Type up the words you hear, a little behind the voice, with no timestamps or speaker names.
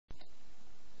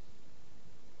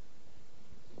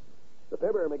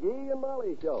Fibber McGee and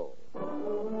Molly Show.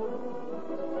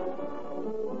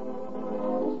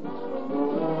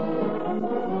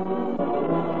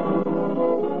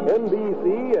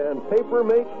 NBC and Paper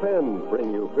Make Pens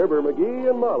bring you Fibber McGee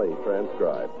and Molly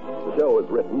transcribed. The show is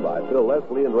written by Phil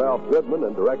Leslie and Ralph Goodman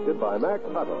and directed by Max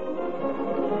Hutton.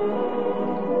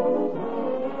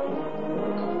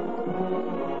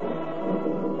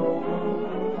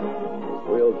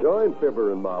 We'll join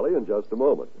Fibber and Molly in just a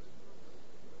moment.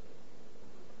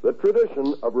 The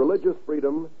tradition of religious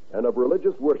freedom and of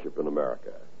religious worship in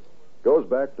America goes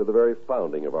back to the very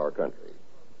founding of our country.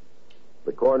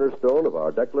 The cornerstone of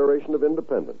our Declaration of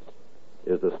Independence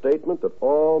is the statement that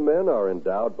all men are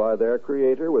endowed by their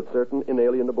Creator with certain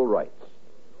inalienable rights.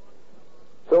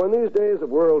 So in these days of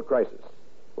world crisis,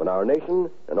 when our nation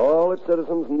and all its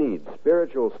citizens need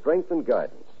spiritual strength and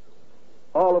guidance,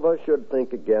 all of us should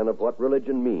think again of what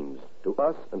religion means to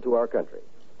us and to our country.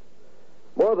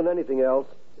 More than anything else,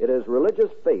 it is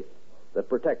religious faith that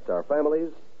protects our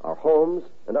families, our homes,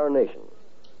 and our nation.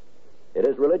 It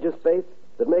is religious faith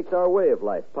that makes our way of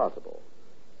life possible.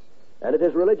 And it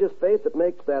is religious faith that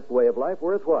makes that way of life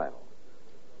worthwhile.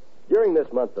 During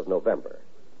this month of November,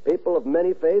 people of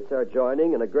many faiths are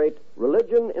joining in a great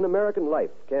Religion in American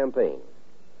Life campaign.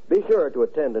 Be sure to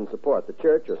attend and support the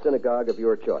church or synagogue of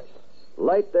your choice.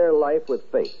 Light their life with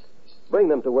faith. Bring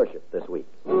them to worship this week.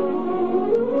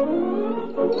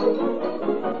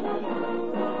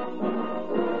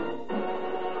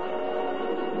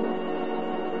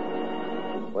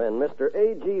 When Mr.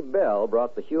 A.G. Bell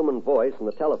brought the human voice and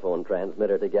the telephone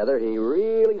transmitter together, he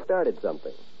really started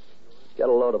something. Get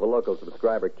a load of a local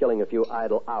subscriber killing a few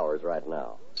idle hours right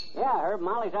now. Yeah, Herb,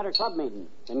 Molly's at her club meeting.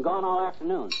 Been gone all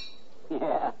afternoon.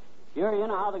 Yeah, sure, you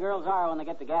know how the girls are when they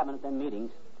get to gabbing at them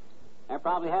meetings. They're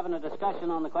probably having a discussion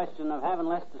on the question of having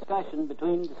less discussion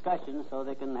between discussions so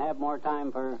they can have more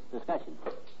time for discussion.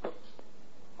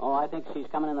 Oh, I think she's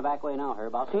coming in the back way now,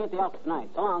 Herb. I'll see you at the Elks tonight.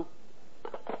 So long.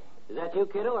 Is that you,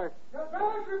 kiddo, or... The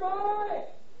grocery boy!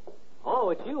 Oh,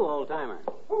 it's you, old-timer.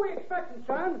 Who are you expecting,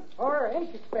 son? Or ain't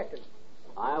you expecting?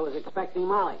 I was expecting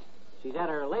Molly. She's at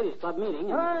her ladies' club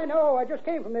meeting. I know. I just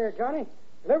came from there, Johnny.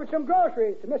 Delivered some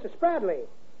groceries to Mrs. Spradley.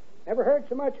 Never heard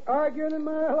so much arguing in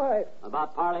my life.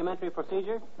 About parliamentary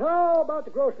procedure? No, about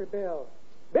the grocery bill.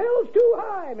 Bill's too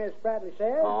high, Miss Spradley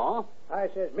says. Oh? I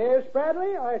says, Miss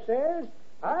Spradley, I says,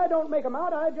 I don't make 'em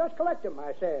out, I just collect 'em,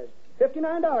 I says.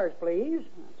 $59, please.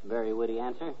 That's a very witty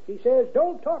answer. She says,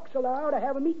 don't talk so loud. I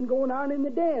have a meeting going on in the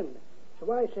den.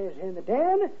 So I says, in the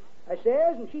den? I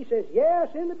says, and she says,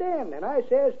 yes, in the den. And I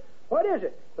says, what is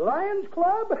it, the Lions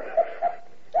Club?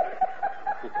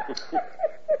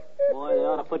 Boy, they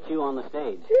ought to put you on the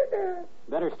stage.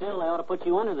 Better still, they ought to put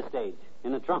you under the stage,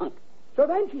 in the trunk. So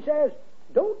then she says,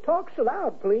 don't talk so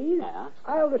loud, please. Yeah?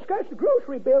 I'll discuss the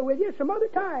grocery bill with you some other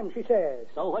time, she says.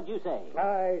 So what'd you say?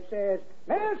 I says,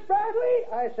 Miss Bradley,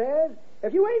 I says,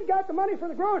 if you ain't got the money for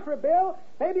the grocery bill,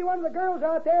 maybe one of the girls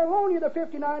out there will loan you the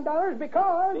 $59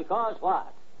 because... Because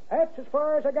what? That's as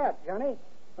far as I got, Johnny.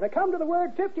 When I come to the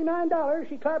word $59,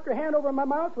 she clapped her hand over my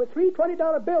mouth with three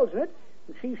 $20 bills in it,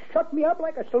 and she shut me up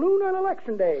like a saloon on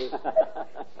election day.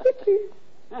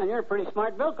 And you're a pretty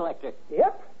smart bill collector.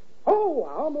 Yep. Oh,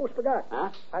 I almost forgot. Huh?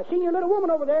 I seen your little woman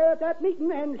over there at that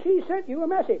meeting, and she sent you a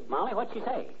message. Molly, what'd she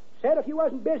say? Said if you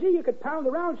wasn't busy, you could pound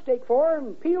the round steak for her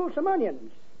and peel some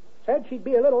onions. Said she'd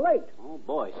be a little late. Oh,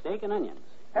 boy, steak and onions.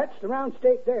 That's the round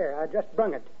steak there. I just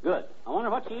brung it. Good. I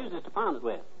wonder what she uses to pound it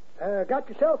with. Got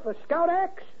yourself a scout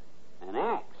axe? An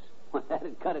axe? Well,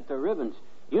 that'd cut it to ribbons.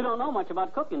 You don't know much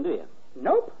about cooking, do you?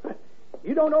 Nope.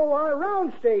 You don't know our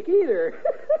round steak either.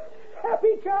 Happy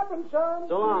chopping, son.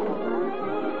 So long.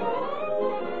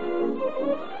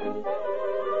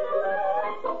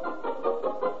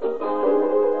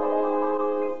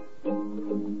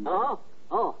 Hello?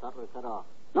 Oh, thought we were cut off.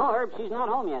 No, Herb, she's not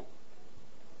home yet.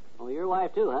 Oh, your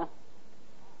wife too, huh?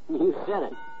 You said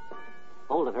it.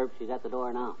 Hold it, Herb. She's at the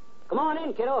door now. Come on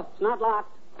in, kiddo. It's not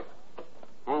locked.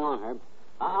 Hang on, Herb.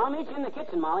 I'll meet you in the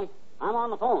kitchen, Molly. I'm on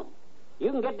the phone.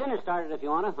 You can get dinner started if you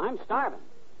want to. I'm starving.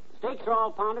 The steaks are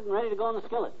all pounded and ready to go in the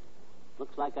skillet.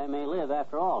 Looks like I may live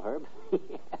after all, Herb.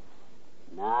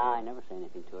 Nah, I never say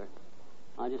anything to her.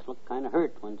 I just look kind of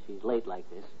hurt when she's late like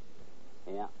this.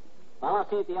 Yeah. Well, I'll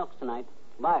see you at the Elks tonight.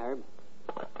 Bye, Herb.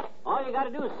 All you got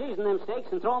to do is season them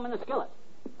steaks and throw them in the skillet.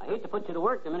 I hate to put you to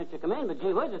work the minute you come in, but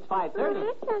gee whiz, it's 5:30. Oh,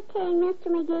 that's okay, Mr.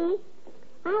 McGee.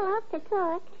 I love to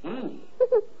cook.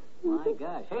 My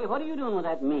gosh. Hey, what are you doing with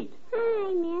that meat?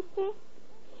 Hi, mister.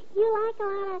 You like a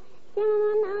lot of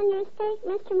cinnamon on your steak,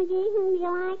 Mr. McGee? Do you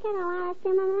like it, a lot of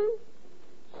cinnamon?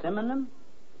 Cinnamon?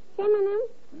 Cinnamon?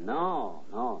 No,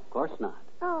 of course not.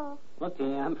 Oh, Look,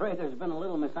 Teeny, I'm afraid there's been a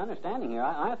little misunderstanding here.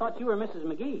 I thought you were Mrs.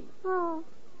 McGee. Oh.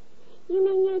 You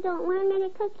mean you don't want me to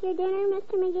cook your dinner,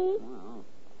 Mr. McGee? Well,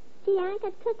 Gee, I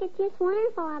could cook it just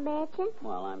wonderful, I betcha.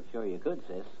 well, I'm sure you could,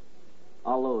 sis.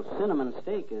 Although cinnamon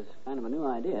steak is kind of a new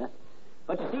idea.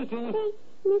 But you see, Teeny... Say,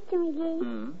 Mr. McGee,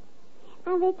 Hmm?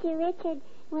 I bet you Richard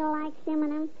will like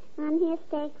cinnamon on his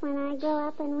steak when I grow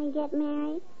up and we get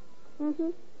married.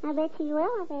 I bet you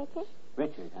will, I bet you.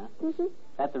 Richard, huh? Is Mm-hmm.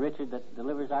 that the Richard that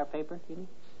delivers our paper, Teeny?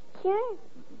 Sure.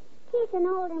 He's an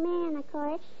older man, of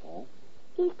course. Oh.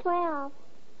 He's 12.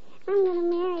 I'm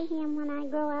going to marry him when I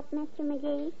grow up, Mr.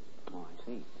 McGee. Oh, I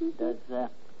see. Mhm.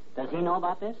 Does he know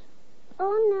about this?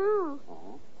 Oh, no.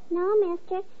 Oh. No,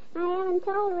 mister. I haven't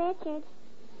told Richard.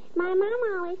 My mom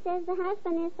always says the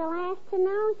husband is the last to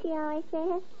know, she always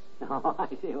says. Oh, I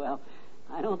see. Well,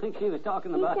 I don't think she was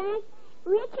talking about... Besides,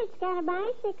 Richard's got a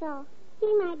bicycle.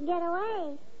 He might get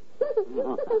away.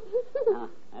 Oh,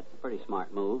 that's a pretty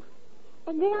smart move.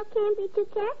 A girl can't be too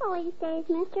careful these days,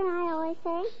 mister, I always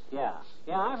say. Yeah,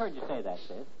 I've heard you say that,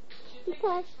 sis.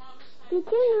 Because did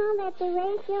you know that the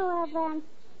ratio of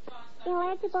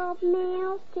eligible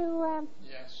males to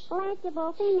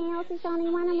eligible females is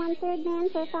only 1 1/3 men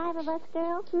for 5 of us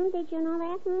girls? Did you know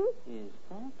that? Is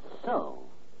that so?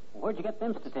 Where'd you get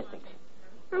them statistics?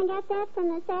 I got that from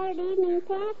the Saturday Evening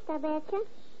Post, I betcha.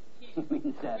 You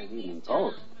mean Saturday Evening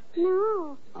Post?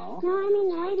 No. Oh? No, I mean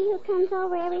the lady who comes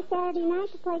over every Saturday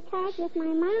night to play cards with my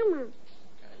mama.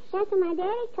 That's what my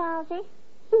daddy calls her.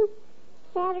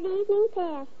 Saturday Evening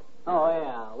Post. Oh,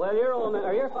 yeah. Well, your old man,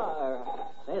 or your father...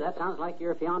 Say, that sounds like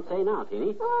your fiancé now,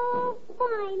 Teeny. Oh,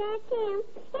 boy, that's him.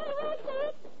 Hey,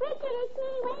 Richard! Richard, it's me.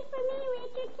 Wait for me,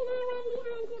 Richard. Can I run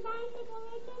behind your bicycle,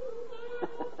 Richard?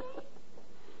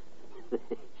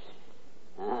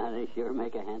 They sure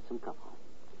make a handsome couple.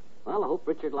 Well, I hope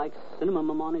Richard likes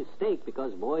cinnamon on his steak,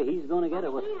 because, boy, he's going to get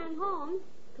it with... Hey, I'm home.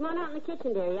 Come on out in the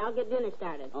kitchen, dearie. I'll get dinner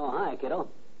started. Oh, hi, kiddo.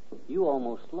 You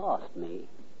almost lost me.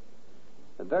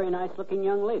 A very nice-looking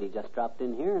young lady just dropped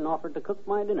in here and offered to cook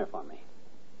my dinner for me.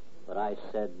 But I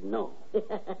said no.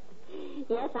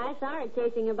 Yes, I saw her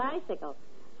chasing a bicycle.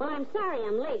 Well, I'm sorry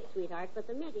I'm late, sweetheart, but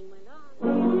the meeting went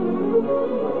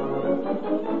on.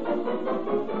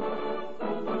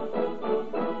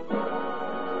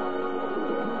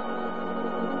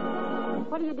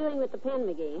 What are you doing with the pen,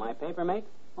 McGee? My paper mate?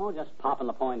 Oh, just popping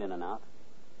the point in and out.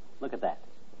 Look at that.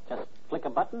 Just flick a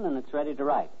button and it's ready to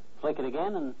write. Flick it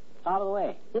again and it's out of the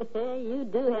way. You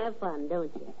do have fun,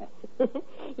 don't you?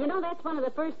 You know, that's one of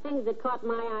the first things that caught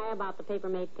my eye about the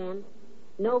Papermate pen.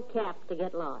 No caps to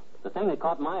get lost. The thing that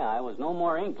caught my eye was no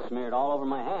more ink smeared all over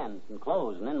my hands and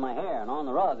clothes and in my hair and on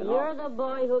the rug and all. You're the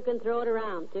boy who can throw it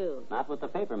around, too. Not with the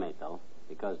Papermate, though,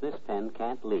 because this pen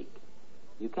can't leak.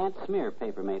 You can't smear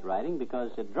Papermate writing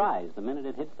because it dries the minute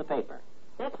it hits the paper.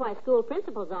 That's why school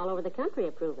principals all over the country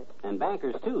approve it. And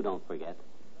bankers, too, don't forget.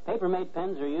 Papermate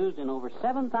pens are used in over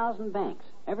 7,000 banks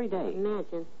every day.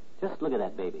 Imagine. Just look at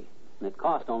that baby. And it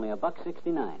cost only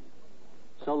 $1.69.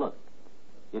 So look,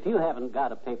 if you haven't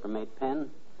got a Papermate pen,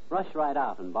 rush right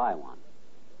out and buy one.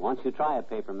 Once you try a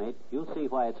Papermate, you'll see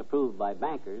why it's approved by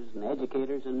bankers and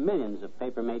educators and millions of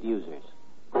Papermate users.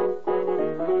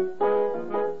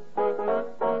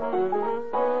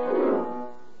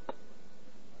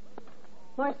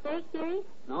 More steak, dearie?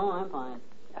 No, I'm fine.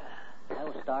 I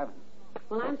was starving.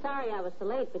 Well, I'm sorry I was so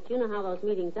late, but you know how those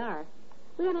meetings are.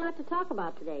 We had a lot to talk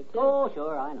about today, too. Oh,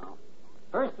 sure, I know.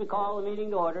 First we call the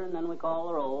meeting to order, and then we call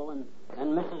the roll, and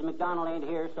then Mrs. McDonald ain't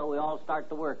here, so we all start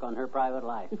to work on her private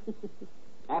life.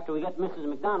 After we get Mrs.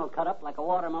 McDonald cut up like a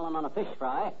watermelon on a fish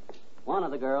fry, one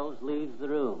of the girls leaves the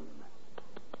room.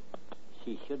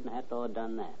 She shouldn't have to have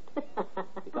done that.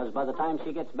 Because by the time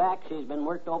she gets back, she's been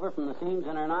worked over from the seams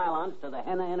in her nylons to the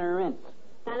henna in her rinse.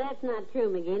 Now, that's not true,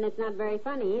 McGee, and it's not very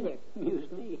funny either.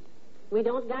 Excuse me. We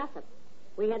don't gossip.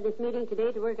 We had this meeting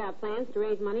today to work out plans to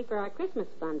raise money for our Christmas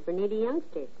fund for needy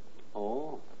youngsters.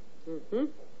 Oh. Mm-hmm.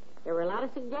 There were a lot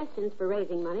of suggestions for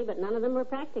raising money, but none of them were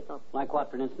practical. Like what,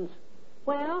 for instance?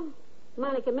 Well,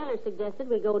 Monica Miller suggested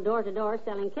we go door to door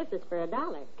selling kisses for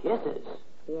 $1. Kisses?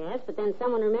 Yes, but then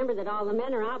someone remembered that all the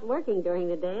men are out working during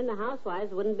the day and the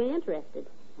housewives wouldn't be interested.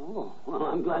 Oh, well,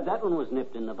 I'm glad that one was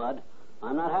nipped in the bud.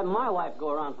 I'm not having my wife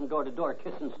go around from door to door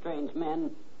kissing strange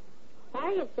men.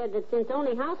 Harriet said that since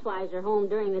only housewives are home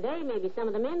during the day, maybe some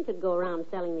of the men could go around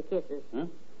selling the kisses. Hmm?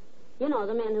 You know,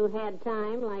 the men who had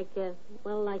time, like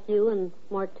you and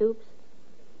more toops.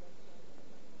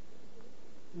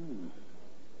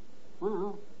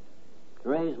 Well, to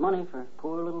raise money for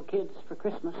poor little kids for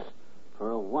Christmas,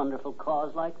 for a wonderful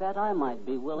cause like that, I might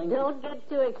be willing Don't get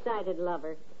too excited,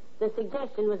 lover. the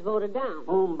suggestion was voted down.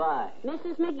 Whom by?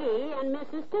 Mrs. McGee and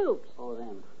Mrs. Stoops. Oh,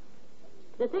 them.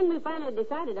 The thing we finally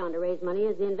decided on to raise money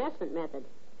is the investment method.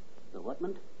 The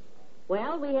whatment?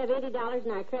 Well, we have $80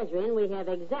 in our treasury, and we have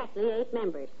exactly 8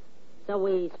 members. So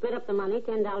we split up the money,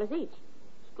 $10 each.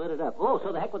 Split it up. Oh,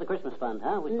 so the heck with the Christmas fund,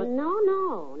 huh?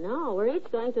 No. We're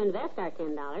each going to invest our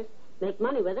 $10, make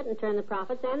money with it, and turn the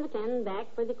profits and the 10 back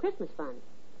for the Christmas fund.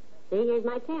 See, here's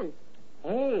my 10.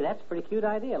 Hey, that's a pretty cute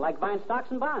idea. Like buying stocks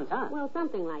and bonds, huh? Well,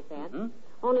 something like that. Mm-hmm.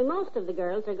 Only most of the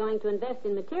girls are going to invest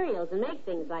in materials and make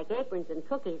things like aprons and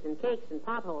cookies and cakes and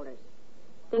pot holders.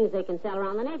 Things they can sell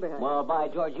around the neighborhood. Well, by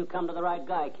George, you come to the right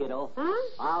guy, kiddo. Huh?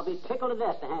 I'll be tickled to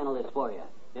death to handle this for you.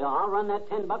 I'll run that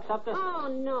 $10 up to... Oh,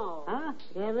 no. Huh?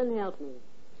 Heaven help me.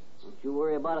 Don't you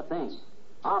worry about a thing.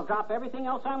 I'll drop everything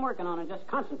else I'm working on and just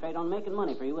concentrate on making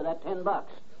money for you with that $10.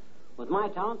 With my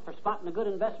talent for spotting a good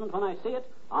investment when I see it,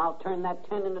 I'll turn that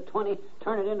 10 into 20,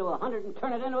 turn it into 100, and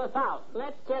turn it into 1,000.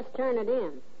 Let's just turn it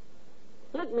in.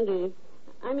 Look, McGee,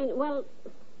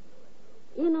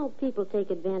 people take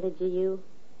advantage of you.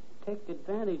 Take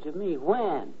advantage of me?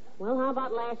 When? Well, how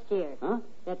about last year? Huh?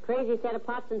 That crazy set of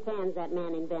pots and pans that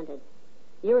man invented.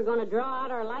 You were going to draw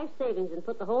out our life savings and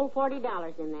put the whole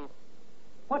 $40 in that.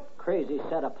 What crazy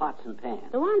set of pots and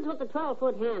pans? The ones with the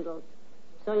 12-foot handles.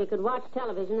 So you could watch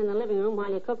television in the living room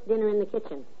while you cooked dinner in the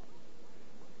kitchen.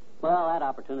 Well, that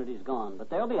opportunity's gone, but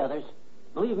there'll be others.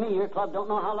 Believe me, your club don't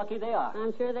know how lucky they are.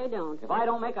 I'm sure they don't. If I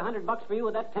don't make $100 for you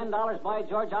with that $10, by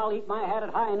George, I'll eat my hat at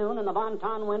high noon in the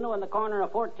Bonton window in the corner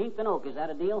of 14th and Oak. Is that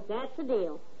a deal? That's a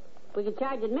deal. We could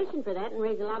charge admission for that and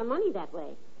raise a lot of money that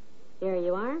way. Here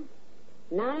you are.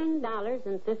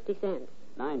 $9.50.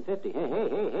 $9.50.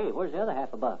 Hey, where's the other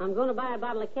half a buck? I'm going to buy a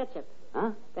bottle of ketchup.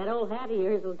 Huh? That old hat of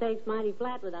yours will taste mighty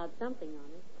flat without something on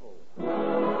it.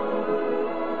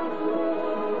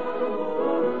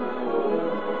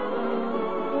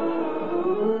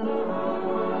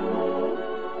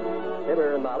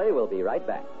 Fibber and Molly will be right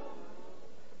back.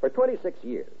 For 26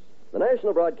 years, the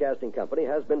National Broadcasting Company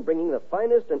has been bringing the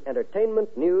finest in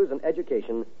entertainment, news, and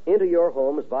education into your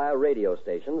homes via radio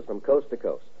stations from coast to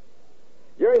coast.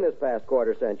 During this past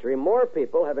quarter century, more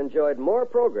people have enjoyed more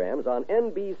programs on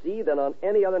NBC than on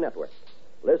any other network.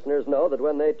 Listeners know that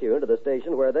when they tune to the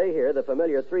station where they hear the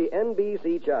familiar 3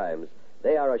 NBC chimes,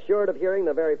 they are assured of hearing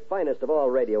the very finest of all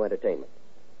radio entertainment.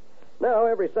 Now,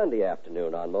 every Sunday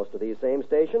afternoon on most of these same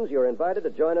stations, you're invited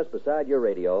to join us beside your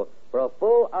radio for a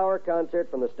full-hour concert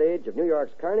from the stage of New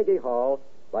York's Carnegie Hall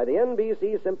by the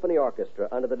NBC Symphony Orchestra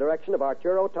under the direction of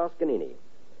Arturo Toscanini.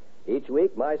 Each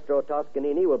week, Maestro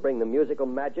Toscanini will bring the musical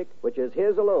magic, which is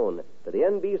his alone, to the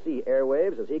NBC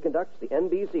airwaves as he conducts the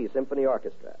NBC Symphony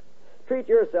Orchestra. Treat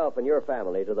yourself and your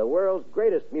family to the world's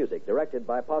greatest music, directed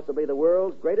by possibly the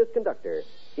world's greatest conductor,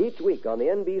 each week on the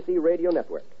NBC Radio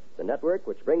Network, the network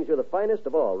which brings you the finest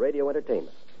of all radio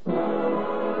entertainment.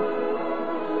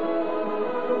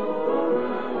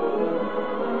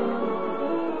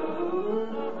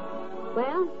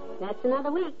 Well, that's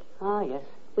another week. Ah, yes.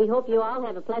 We hope you all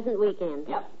have a pleasant weekend.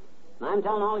 Yep. And I'm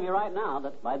telling all of you right now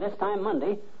that by this time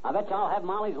Monday, I bet you I'll have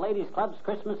Molly's Ladies Club's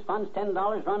Christmas funds $10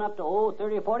 run up to, $30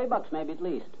 or $40 maybe at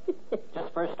least.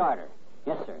 Just for a starter.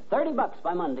 Yes, sir. $30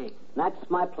 by Monday. That's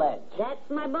my pledge. That's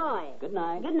my boy. Good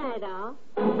night. Good night, all.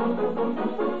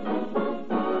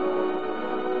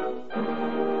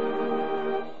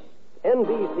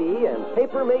 NBC and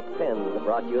Paper Make Pens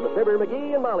brought you the Fibber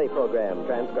McGee and Molly program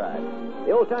transcribed.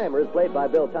 The Old Timer is played by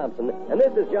Bill Thompson, and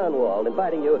this is John Wald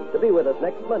inviting you to be with us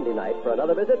next Monday night for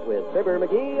another visit with Fibber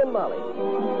McGee and Molly.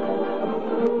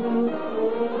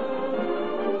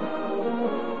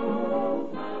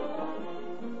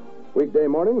 Weekday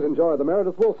mornings, enjoy the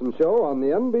Meredith Wilson Show on the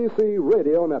NBC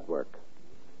Radio Network.